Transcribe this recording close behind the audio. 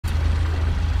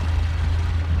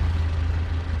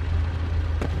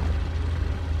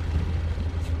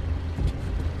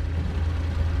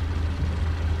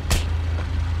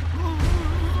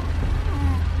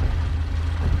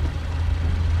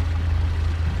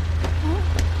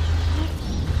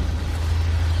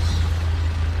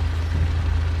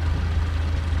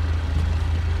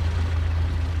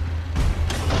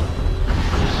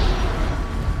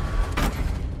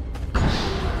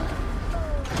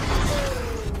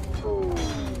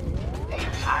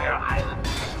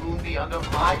safety under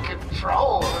my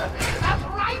control. That's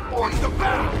right, boys. The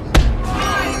battle.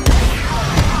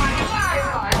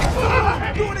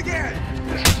 Do it again.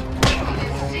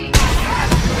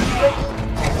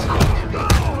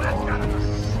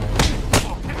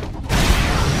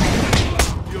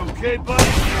 You okay, buddy?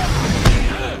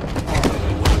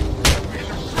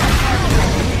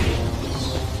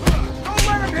 Don't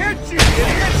let him hit you,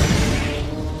 idiot!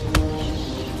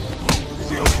 Is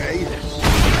he okay?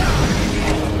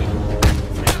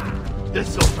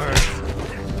 This'll hurt.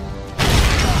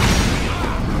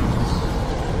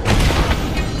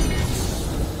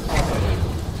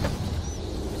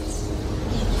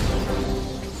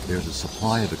 There's a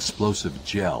supply of explosive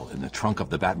gel in the trunk of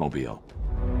the Batmobile.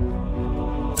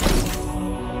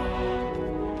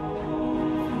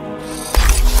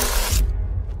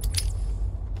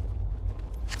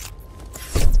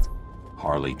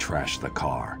 Harley trashed the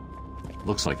car.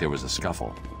 Looks like there was a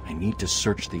scuffle. I need to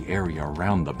search the area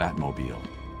around the Batmobile.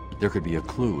 There could be a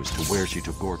clue as to where she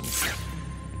took Gordon.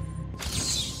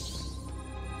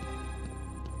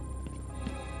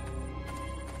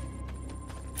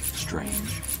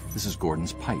 Strange. This is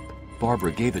Gordon's pipe.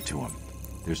 Barbara gave it to him.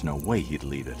 There's no way he'd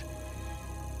leave it.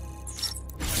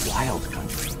 Wild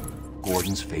country.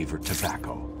 Gordon's favorite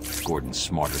tobacco. Gordon's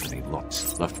smarter than he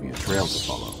looks. Left me a trail to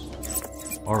follow.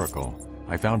 Oracle,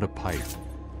 I found a pipe.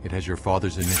 It has your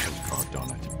father's initials carved on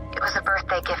it. It was a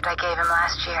birthday gift I gave him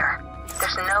last year.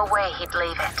 There's no way he'd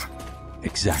leave it.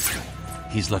 Exactly.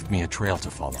 He's left me a trail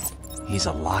to follow. He's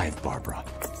alive, Barbara.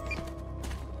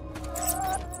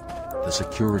 The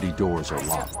security doors are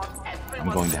locked. I'm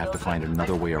going to have to find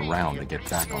another way around to get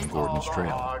back on Gordon's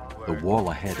trail. The wall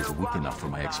ahead is weak enough for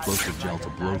my explosive gel to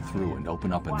blow through and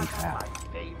open up a new path.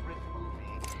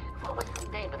 What was the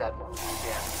name of that movie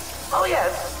again? Oh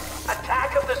yes,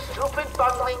 Attack of the Stupid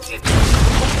Bungling Idiots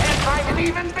who can't find an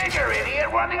even bigger idiot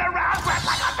running around like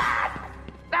a man.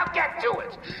 Now get to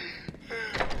it.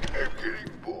 I'm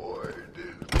getting bored.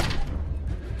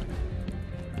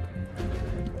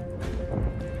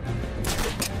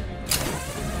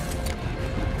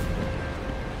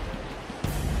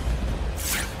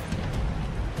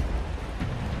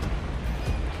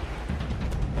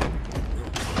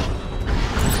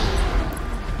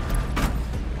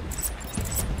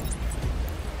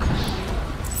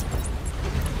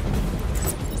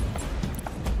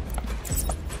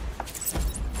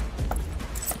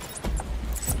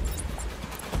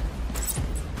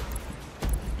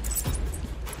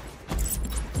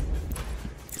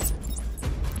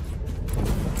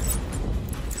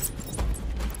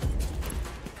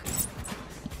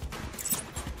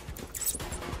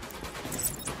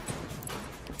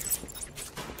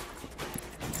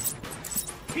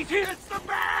 He's here! It's the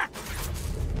bat!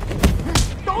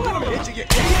 Don't let him hit you, you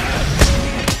idiot!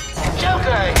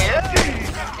 Joker here!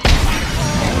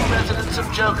 Residents of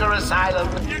Joker Asylum.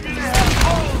 You're gonna have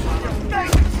holes on your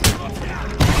face!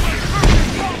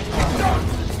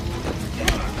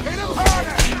 Hit him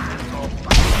harder!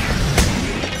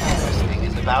 This thing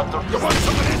is about the... You want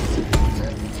some of this?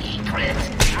 Secret.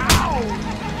 Ow!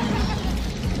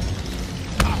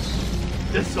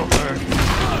 This'll hurt.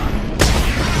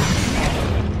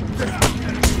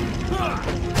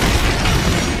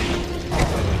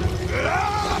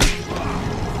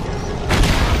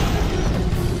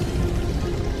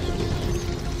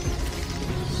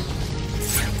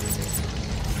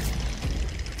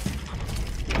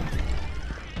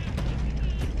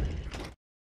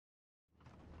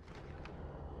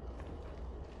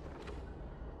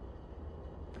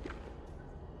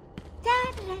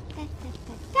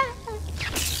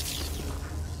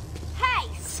 Hey,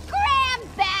 scram,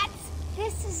 bats!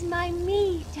 This is my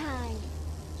me time.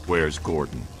 Where's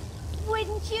Gordon?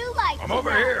 Wouldn't you like to I'm over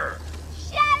know? here!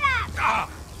 Shut up! Ah!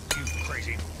 You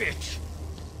crazy bitch!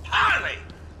 Harley!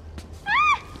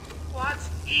 Ah! What's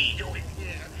he doing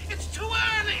here? It's too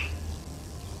early!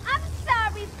 I'm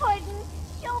sorry, Puddin'.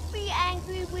 Don't be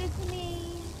angry with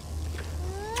me.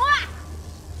 Mwah!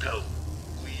 Go,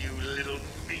 you little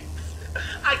minx.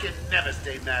 I can never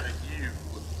stay mad at you.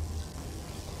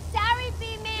 Sorry,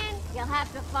 B-Man. You'll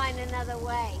have to find another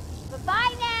way.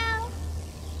 Bye-bye now.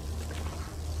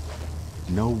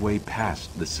 No way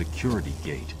past the security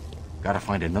gate. Gotta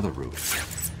find another route.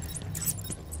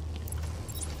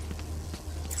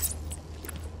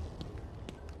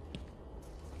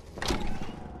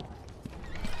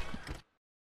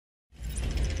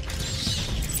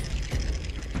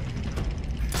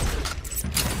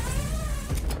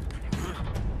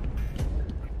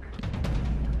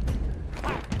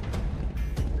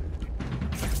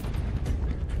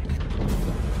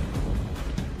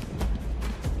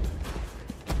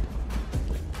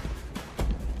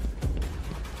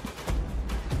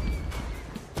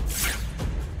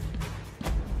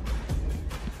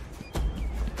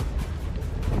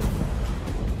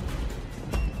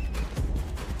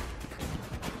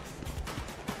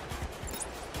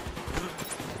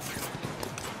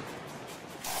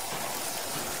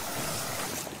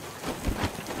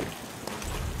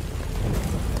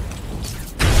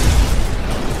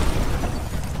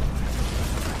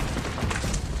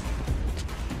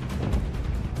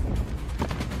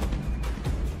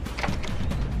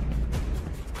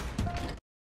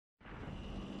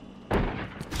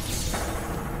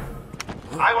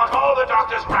 I want all the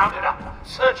doctors rounded up.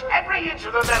 Search every inch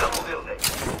of the medical building.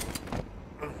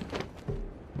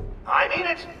 I mean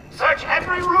it. Search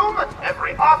every room,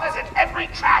 every office, and every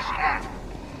trash can.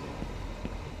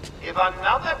 If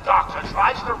another doctor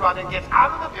tries to run and gets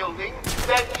out of the building,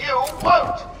 then you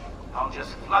won't. I'll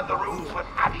just flood the rooms with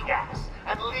happy gas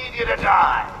and leave you to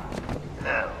die.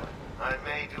 Hell, I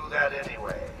may do that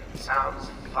anyway. Sounds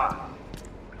fun.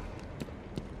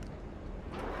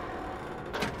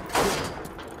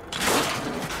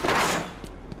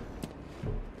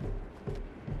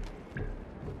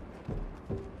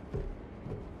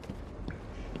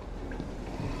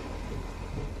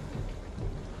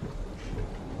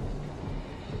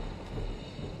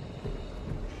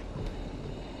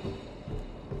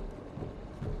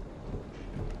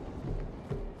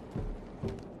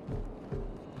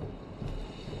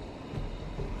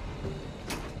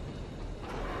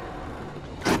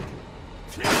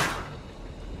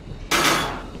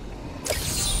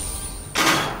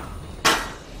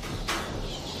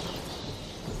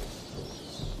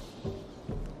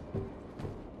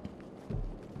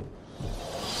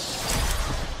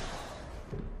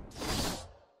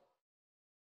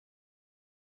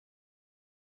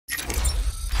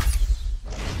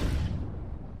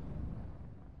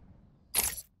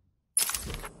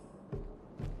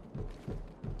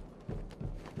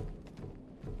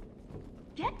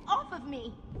 Get off of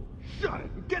me! Shut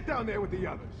it and get down there with the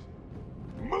others.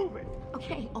 Move it!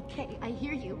 Okay, I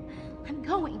hear you. I'm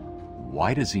going.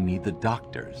 Why does he need the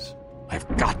doctors? I've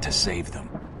got to save them.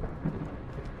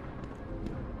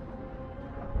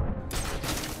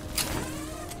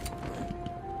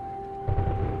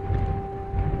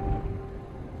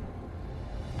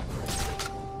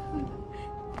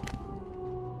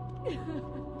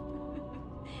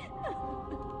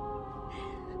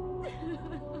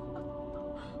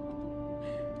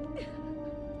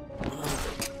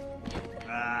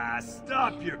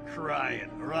 Stop your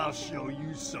crying, or I'll show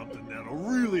you something that'll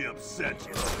really upset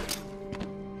you.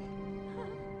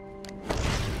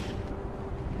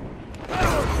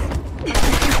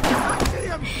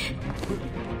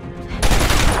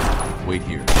 Wait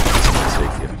here. It's not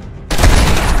safe yet.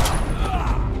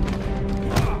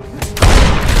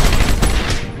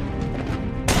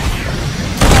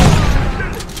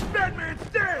 Batman's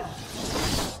dead!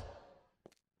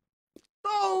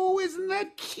 Oh, isn't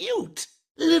that cute?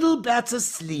 Little bats are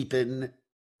sleeping.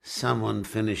 Someone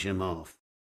finish him off.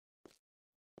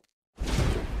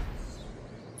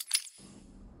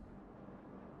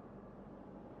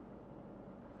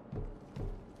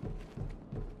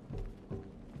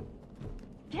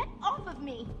 Get off of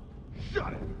me!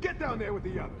 Shut it! Get down there with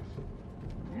the others.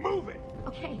 Move it!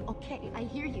 Okay, I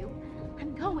hear you.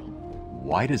 I'm going.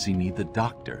 Why does he need the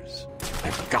doctors?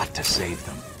 I've got to save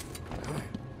them.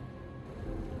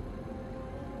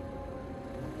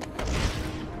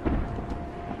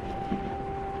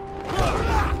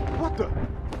 What the?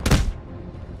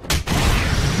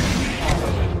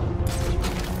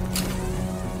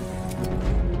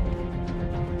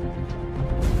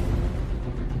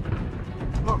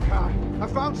 Oh God, I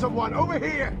found someone over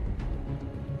here!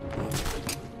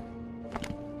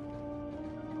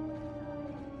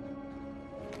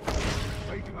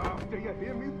 Wake up, do you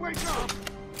hear me? Wake up!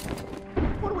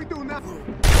 What do we do now?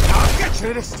 I'll get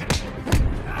you this time!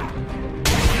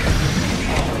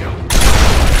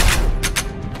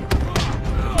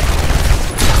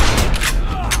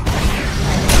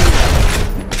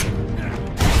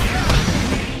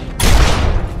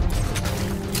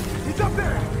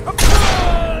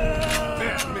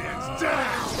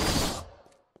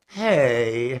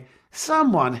 Hey,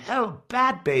 someone help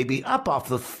Bat Baby up off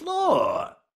the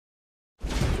floor.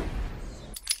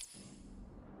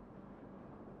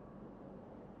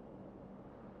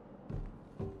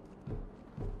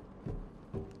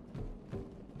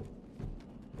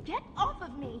 Get off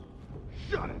of me!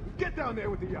 Shut it! Get down there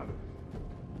with the others.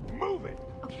 Move it!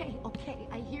 Okay,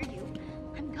 I hear you.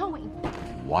 I'm going.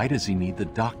 Why does he need the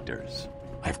doctors?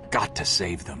 I've got to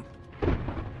save them.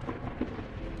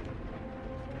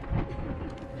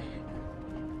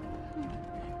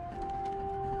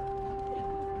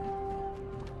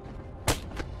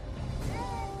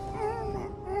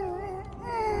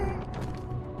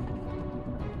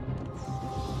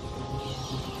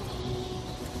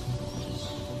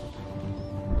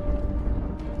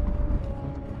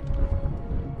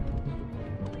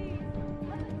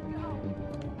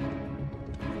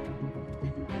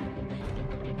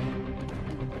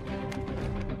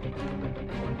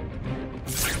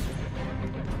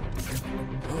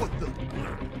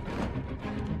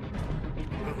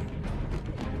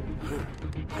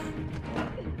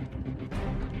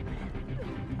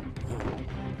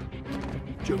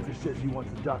 Joker says he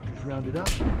wants the doctors rounded up.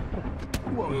 You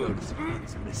won't notice if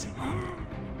one's missing.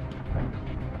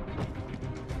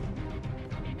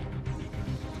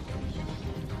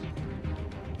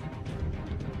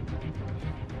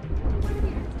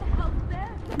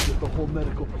 We get the whole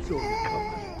medical facility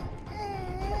covered.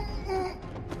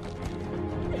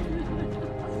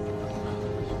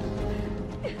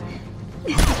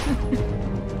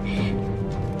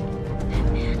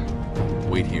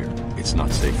 Wait here. It's not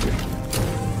safe yet.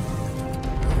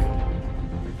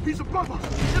 He's above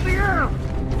us! In the air!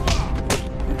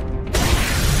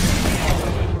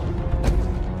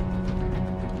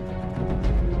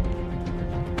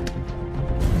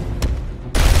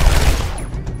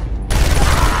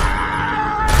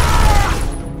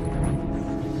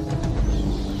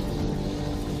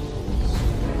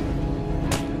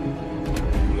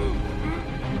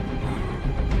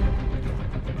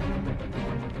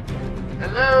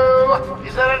 Hello?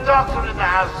 Is there a doctor in the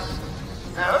house?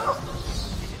 No?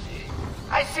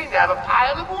 I seem to have a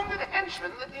pile of wounded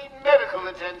henchmen that need medical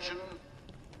attention.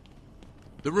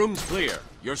 The room's clear.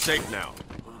 You're safe now.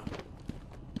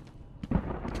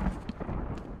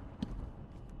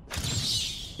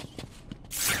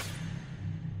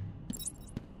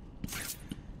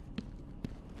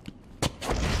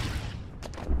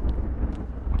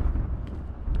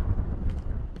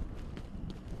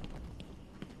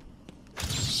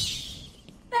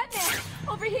 Batman!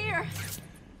 Over here!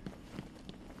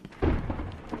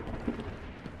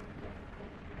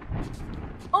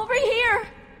 Over here!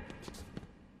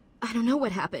 I don't know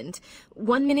what happened.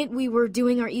 One minute we were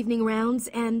doing our evening rounds,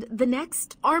 and the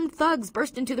next, armed thugs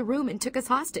burst into the room and took us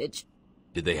hostage.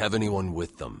 Did they have anyone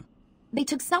with them? They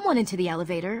took someone into the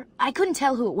elevator. I couldn't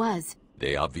tell who it was.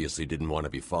 They obviously didn't want to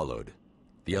be followed.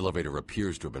 The elevator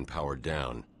appears to have been powered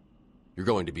down. You're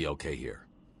going to be okay here.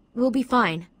 We'll be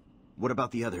fine. What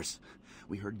about the others?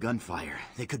 We heard gunfire.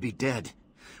 They could be dead.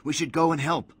 We should go and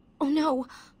help. Oh no,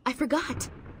 I forgot.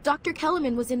 Dr.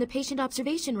 Kellerman was in the patient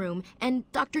observation room, and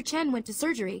Dr. Chen went to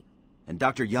surgery. And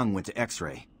Dr. Young went to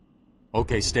X-ray.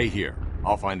 Okay, stay here.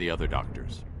 I'll find the other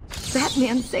doctors.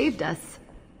 Batman saved us.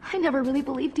 I never really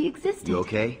believed he existed. You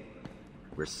okay?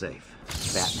 We're safe.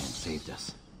 Batman saved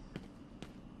us.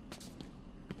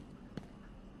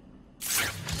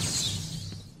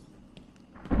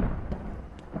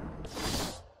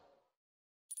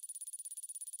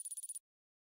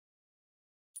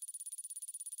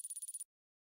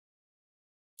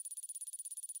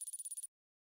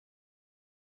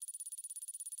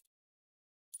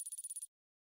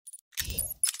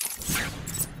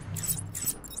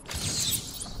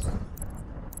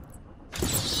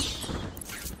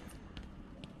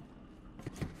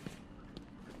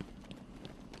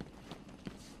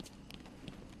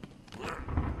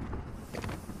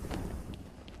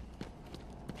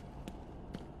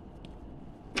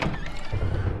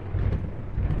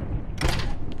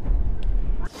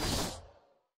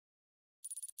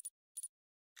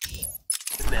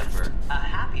 Remember, a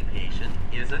happy patient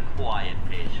is a quiet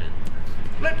patient.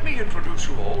 Let me introduce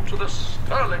you all to the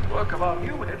sterling work of our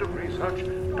new head of research,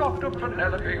 Dr.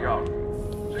 Penelope Young.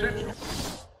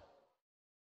 Since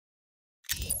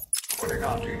joining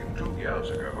our team 2 years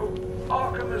ago,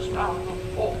 Arkham is now at the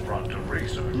forefront of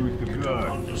research into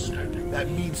understanding. That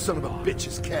mean son of a bitch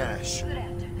is Cash. Good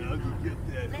afternoon. Get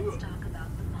that. Let's talk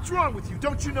about the What's wrong with you?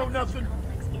 Don't you know nothing?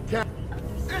 Cash.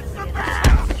 It's the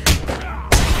best!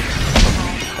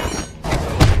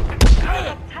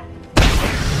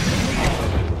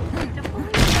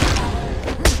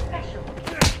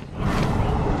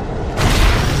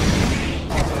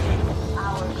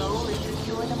 Our goal is to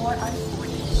cure the more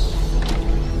unfortunate.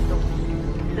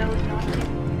 Those not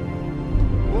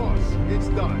Boss, it's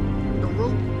done. The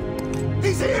room.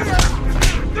 He's here!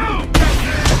 No!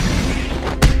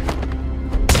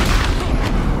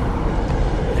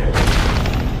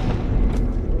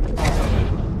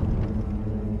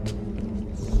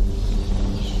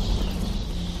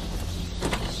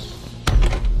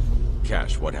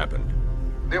 Cash, what happened?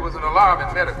 There was an alarm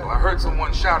in medical. I heard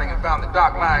someone shouting and found the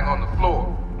doc lying on the floor.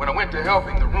 When I went to help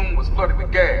him, the room was flooded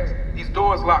with gas. These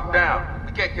doors locked down.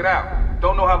 We can't get out.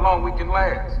 Don't know how long we can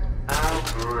last. How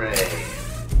great.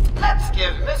 Let's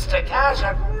give Mr. Cash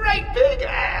a great big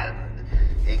hand.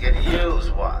 He could use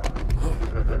one.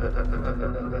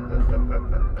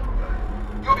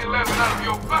 You'll be laughing out of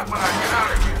your butt when I get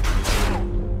out of here.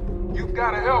 You've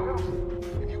got to help us.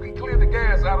 If you can clear the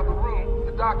gas out of the room,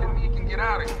 the doc and me can get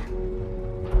out of here.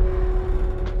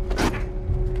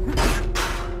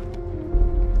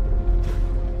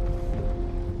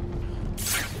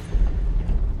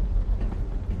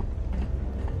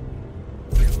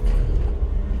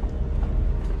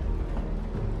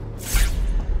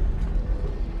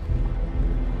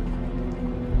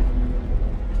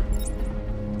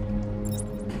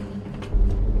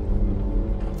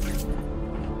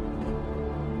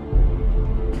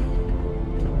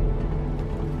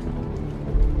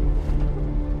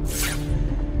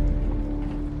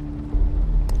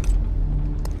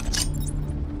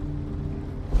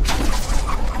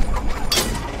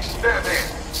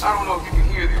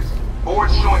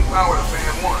 power to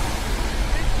fan 1.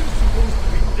 Ain't you supposed to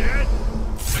be dead?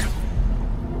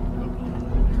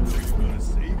 You're gonna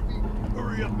save me?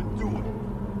 Hurry up and do it.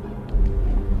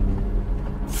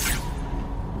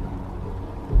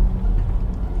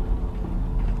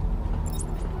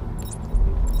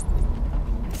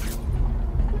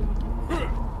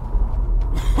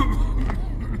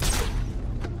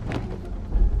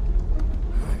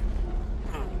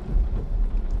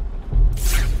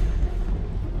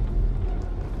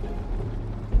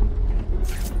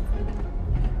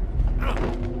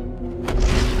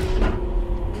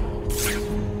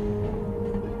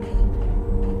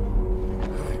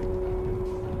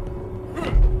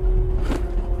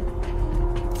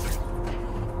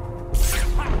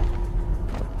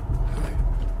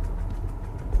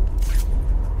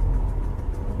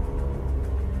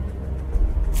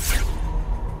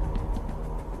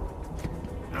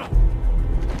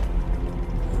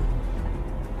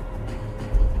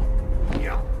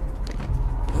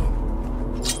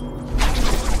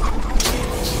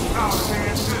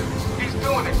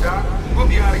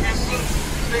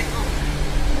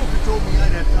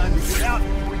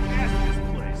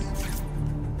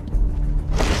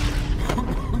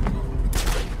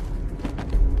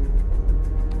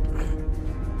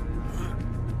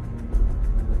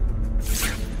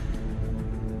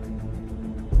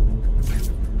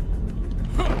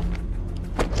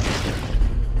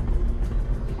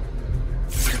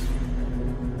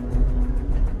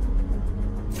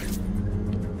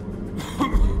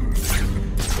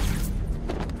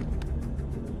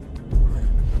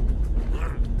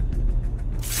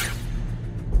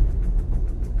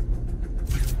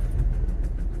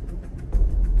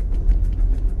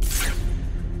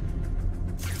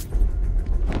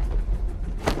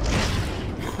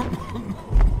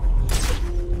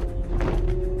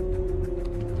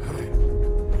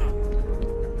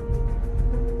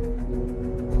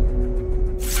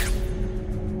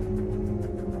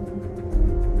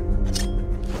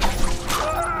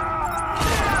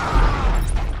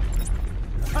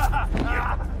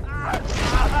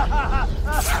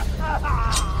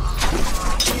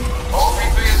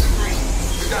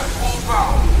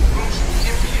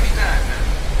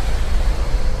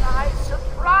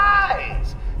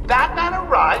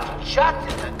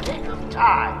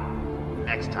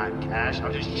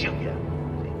 I'll just shoot you.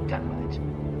 Be done with it.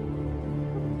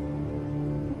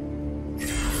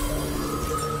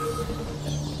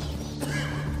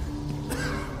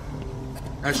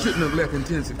 I shouldn't have left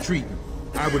intensive treatment.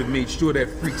 I would have made sure that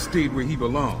freak stayed where he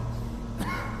belonged.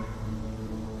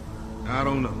 I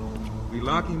don't know. We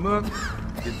lock him up,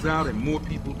 gets out, and more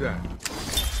people die.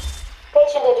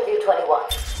 Patient interview 21.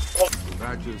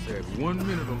 I just had 1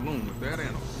 minute alone with that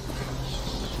animal.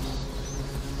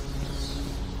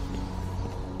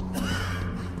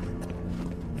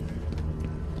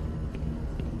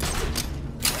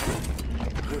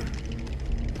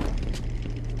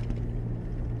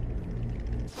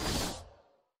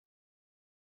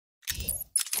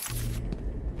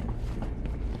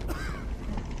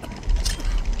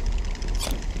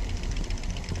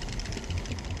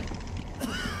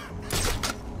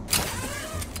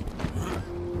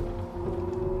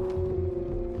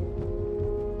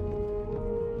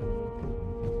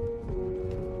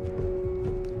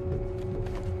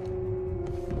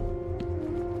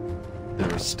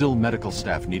 There are still medical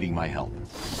staff needing my help.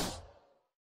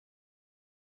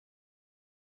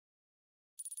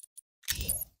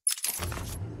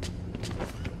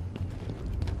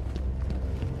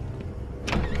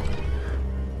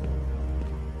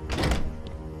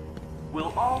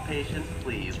 Will all patients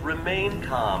please remain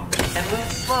calm and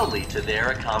move slowly to their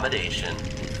accommodation?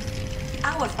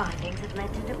 Our findings have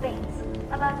led to debates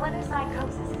about whether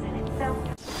psychosis is in itself,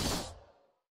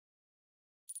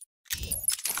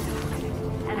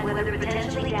 and whether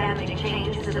potentially damaging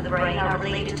changes to the brain are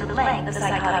related to the length of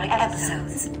psychotic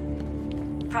episodes.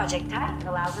 Project Titan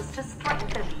allows us to strengthen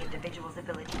the individual's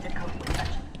ability to cope with such.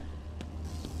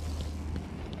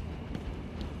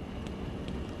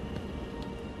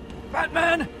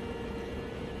 Batman!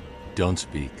 Don't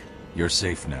speak. You're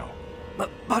safe now.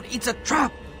 But it's a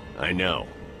trap! I know.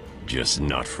 Just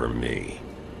not for me.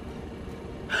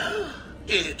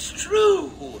 It's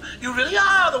true! You really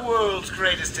are the world's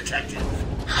greatest detective.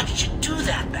 How did you do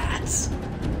that, Bats?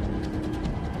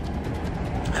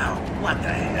 Oh, what the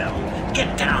hell?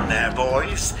 Get down there,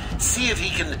 boys. See if he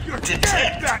can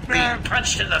detect being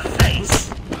punched in the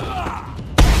face.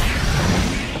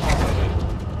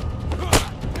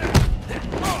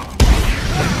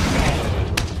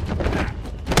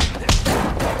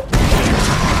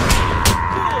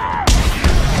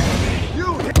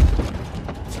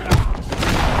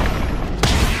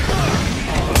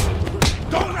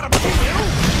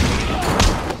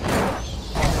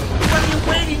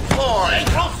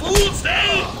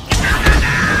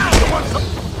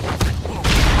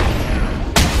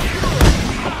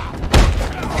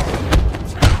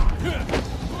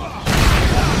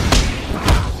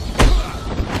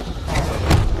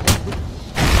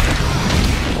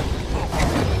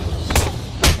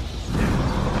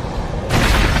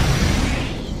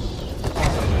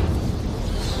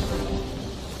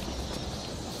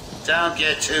 Don't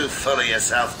get too full of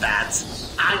yourself,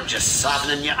 Bats. I'm just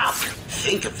softening you up.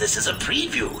 Think of this as a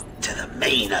preview to the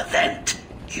main event.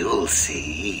 You'll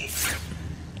see.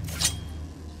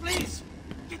 Please,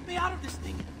 get me out of this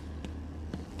thing.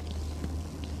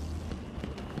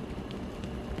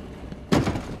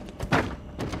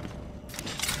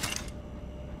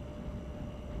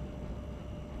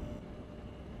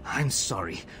 I'm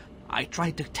sorry. I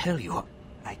tried to tell you.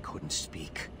 I couldn't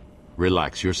speak.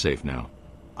 Relax, you're safe now.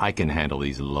 I can handle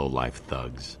these low-life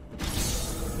thugs.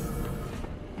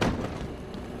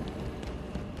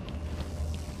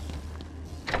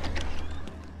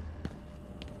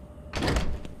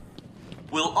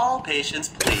 Will all patients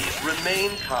please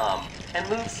remain calm and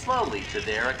move slowly to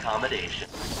their accommodation?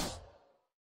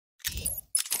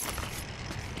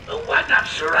 Oh, I'm not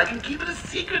sure I can keep it a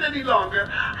secret any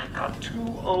longer. I've got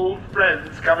 2 old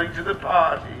friends coming to the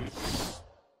party.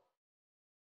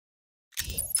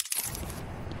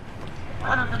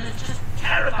 One of them is just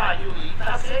terrified you'll leave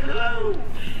without saying hello.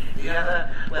 The other,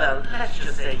 well, let's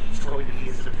just say he's going to be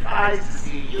as surprised to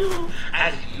see you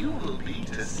as you will be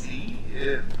to see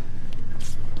him.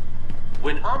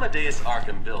 When Amadeus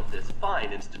Arkham built this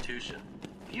fine institution,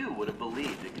 few would have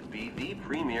believed it could be the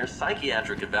premier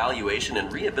psychiatric evaluation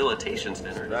and rehabilitation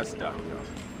center. That's Doctor.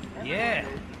 Yeah,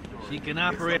 she can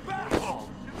operate.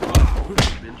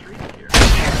 Been treated here.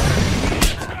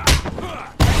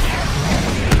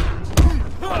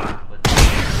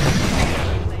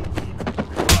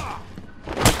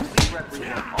 We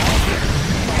represent all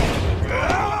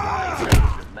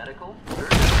medical,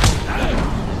 surgical, and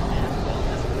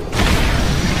wellness.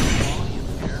 Quality of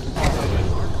care,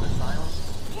 Arkham Asylum's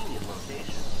convenient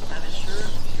location, have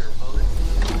assured we are voted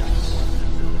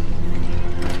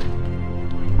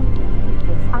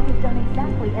I have done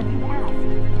exactly as you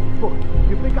asked. Look,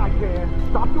 you think I care?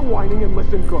 Stop the whining and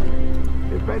listen good.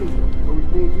 If anyone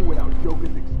moves near you without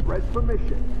Joker's express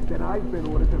permission, then I've been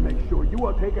ordered to make sure you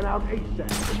are taken out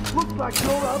ASAP. Looks like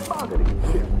you're a bargaining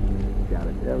chip.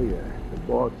 Gotta tell you, the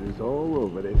boss is all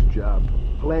over this job.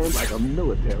 Planned like a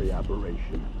military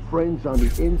operation. Friends on the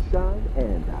inside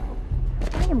and out.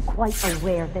 I am quite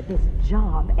aware that this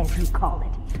job, as you call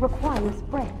it, requires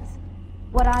friends.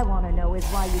 What I want to know is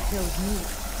why you chose me.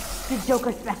 Did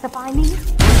Joker specify me?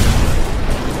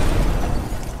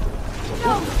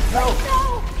 No!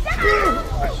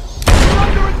 You're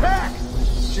under attack!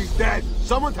 She's dead.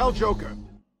 Someone tell Joker.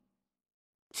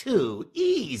 Too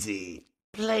easy.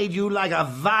 Played you like a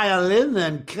violin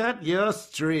and cut your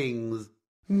strings.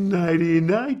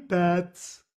 Nighty-night,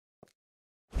 Bats.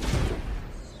 I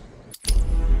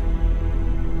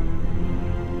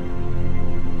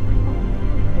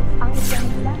have done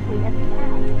exactly as you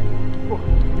asked. Look,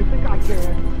 you think I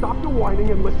care? Stop the whining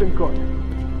and listen good.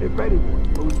 If anyone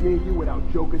moves near you without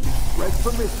Joker's express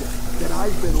permission, then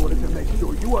I've been ordered to make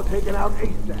sure you are taken out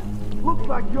ASAP. Looks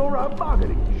like you're a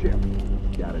bargaining chip.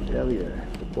 Gotta tell you,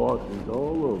 the boss is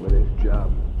all over this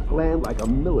job. Planned like a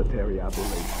military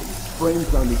operation.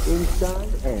 Friends on the inside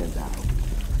and out.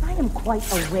 I am quite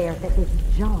aware that this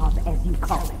job, as you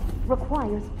call it,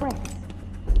 requires friends.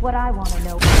 What I want to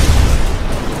know is...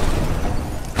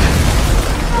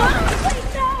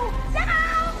 Please, no! No!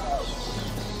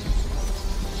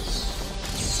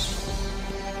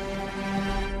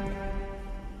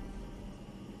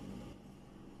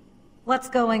 What's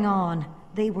going on?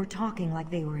 They were talking like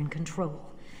they were in control.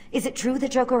 Is it true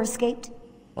that Joker escaped?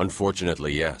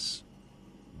 Unfortunately, yes.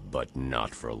 But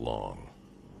not for long.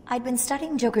 I'd been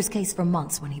studying Joker's case for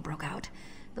months when he broke out.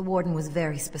 The warden was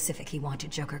very specific he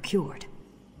wanted Joker cured.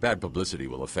 Bad publicity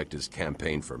will affect his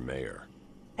campaign for mayor.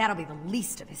 That'll be the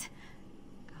least of it.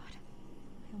 God,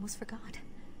 I almost forgot.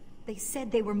 They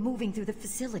said they were moving through the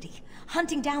facility,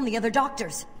 hunting down the other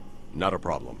doctors. Not a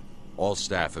problem. All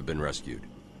staff have been rescued.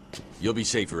 You'll be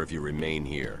safer if you remain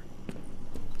here.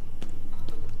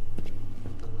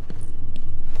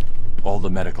 All the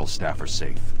medical staff are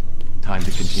safe. Time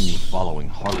to continue following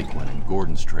Harley Quinn and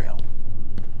Gordon's trail.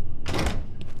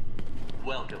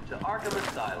 Welcome to Arkham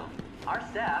Asylum. Our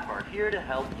staff are here to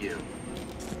help you.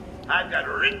 I've got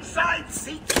ringside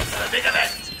seats for the big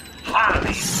event.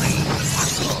 Harley Quinn.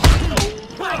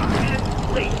 I can't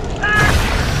wait.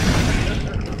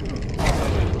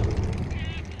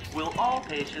 Will all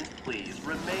patients please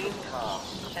remain calm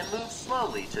and move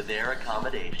slowly to their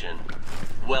accommodation?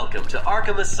 Welcome to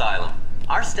Arkham Asylum.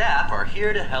 Our staff are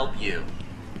here to help you.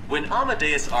 When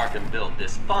Amadeus Arkham built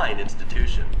this fine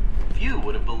institution, few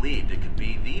would have believed it could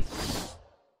be the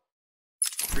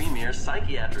premier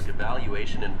psychiatric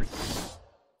evaluation and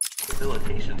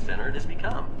rehabilitation center it has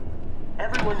become.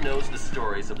 Everyone knows the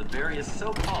stories of the various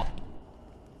so-called...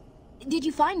 Did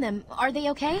you find them? Are they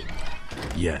okay?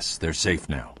 Yes, they're safe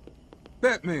now.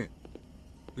 Batman,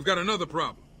 we've got another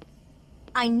problem.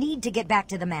 I need to get back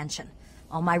to the mansion.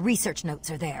 All my research notes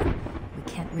are there.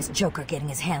 We can't risk Joker getting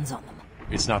his hands on them.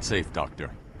 It's not safe,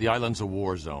 Doctor. The island's a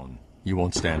war zone. You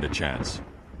won't stand a chance.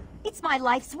 It's my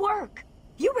life's work.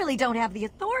 You really don't have the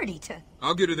authority to...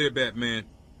 I'll get her there, Batman.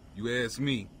 You ask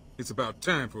me, it's about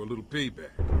time for a little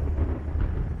payback.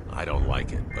 I don't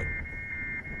like it, but...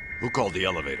 Who called the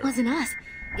elevator? Wasn't us.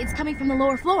 It's coming from the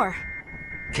lower floor.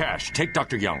 Cash, take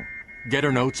Dr. Young. Get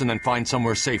her notes and then find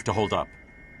somewhere safe to hold up.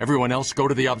 Everyone else, go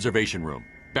to the observation room.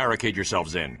 Barricade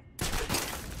yourselves in.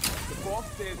 The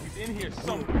boss says he's in here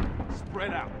somewhere.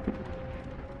 Spread out.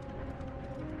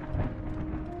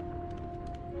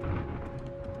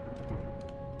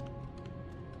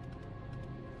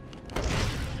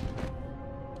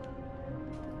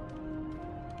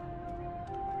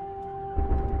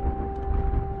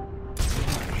 I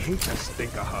hate to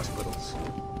stink of hospitals.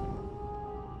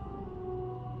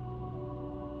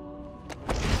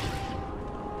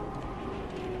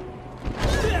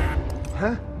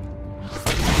 Huh?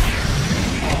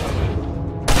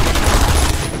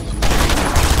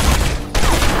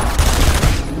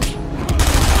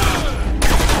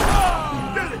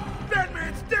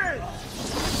 Batman's dead!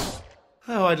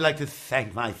 Oh, I'd like to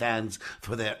thank my fans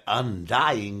for their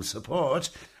undying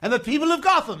support, and the people of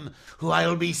Gotham, who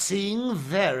I'll be seeing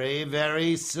very,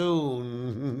 very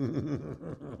soon.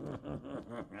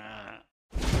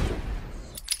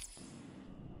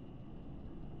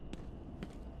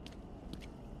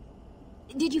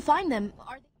 Did you find them?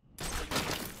 Are they...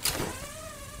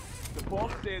 The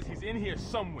boss says he's in here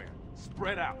somewhere.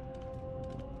 Spread out.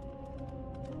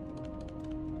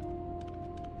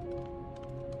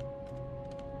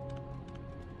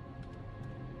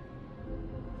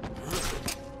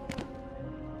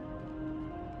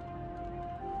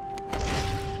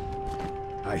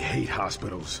 I hate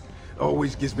hospitals.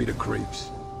 Always gives me the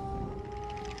creeps.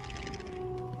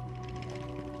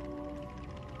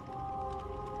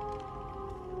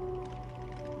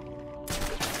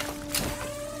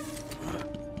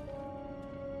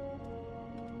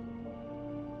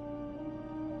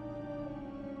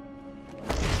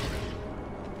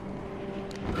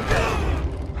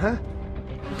 Huh?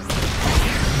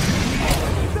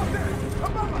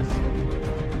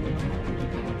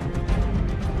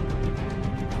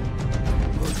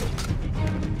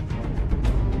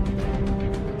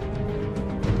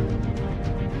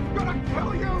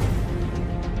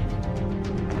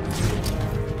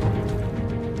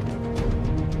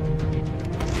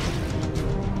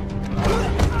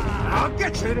 I'll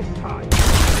get you this time.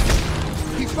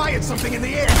 He fired something in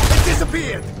the air. It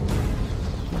disappeared.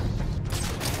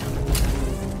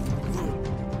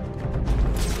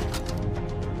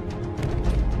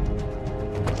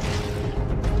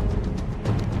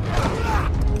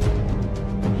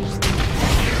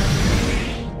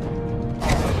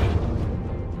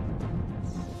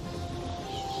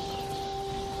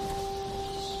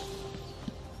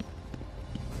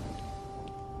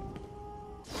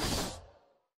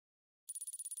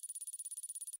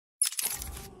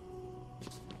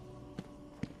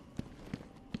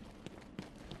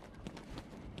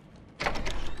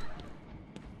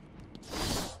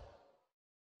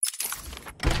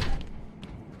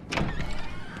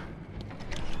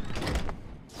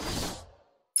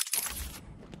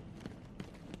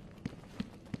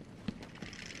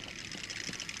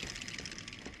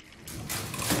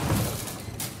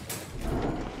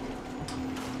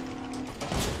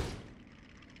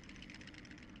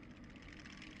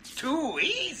 Too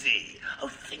easy. Oh,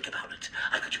 think about it.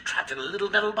 I got you trapped in a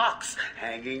little metal box,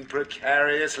 hanging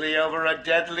precariously over a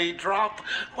deadly drop.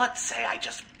 What say I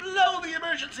just blow the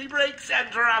emergency brakes and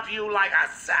drop you like a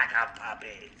sack of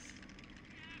puppies?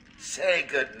 Say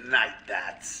goodnight,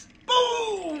 bats.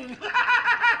 Boom!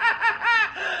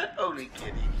 Only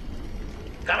kidding.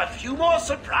 Got a few more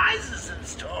surprises in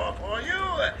store for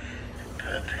you.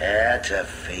 Prepare to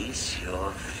face your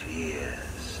fears.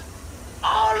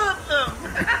 All of them!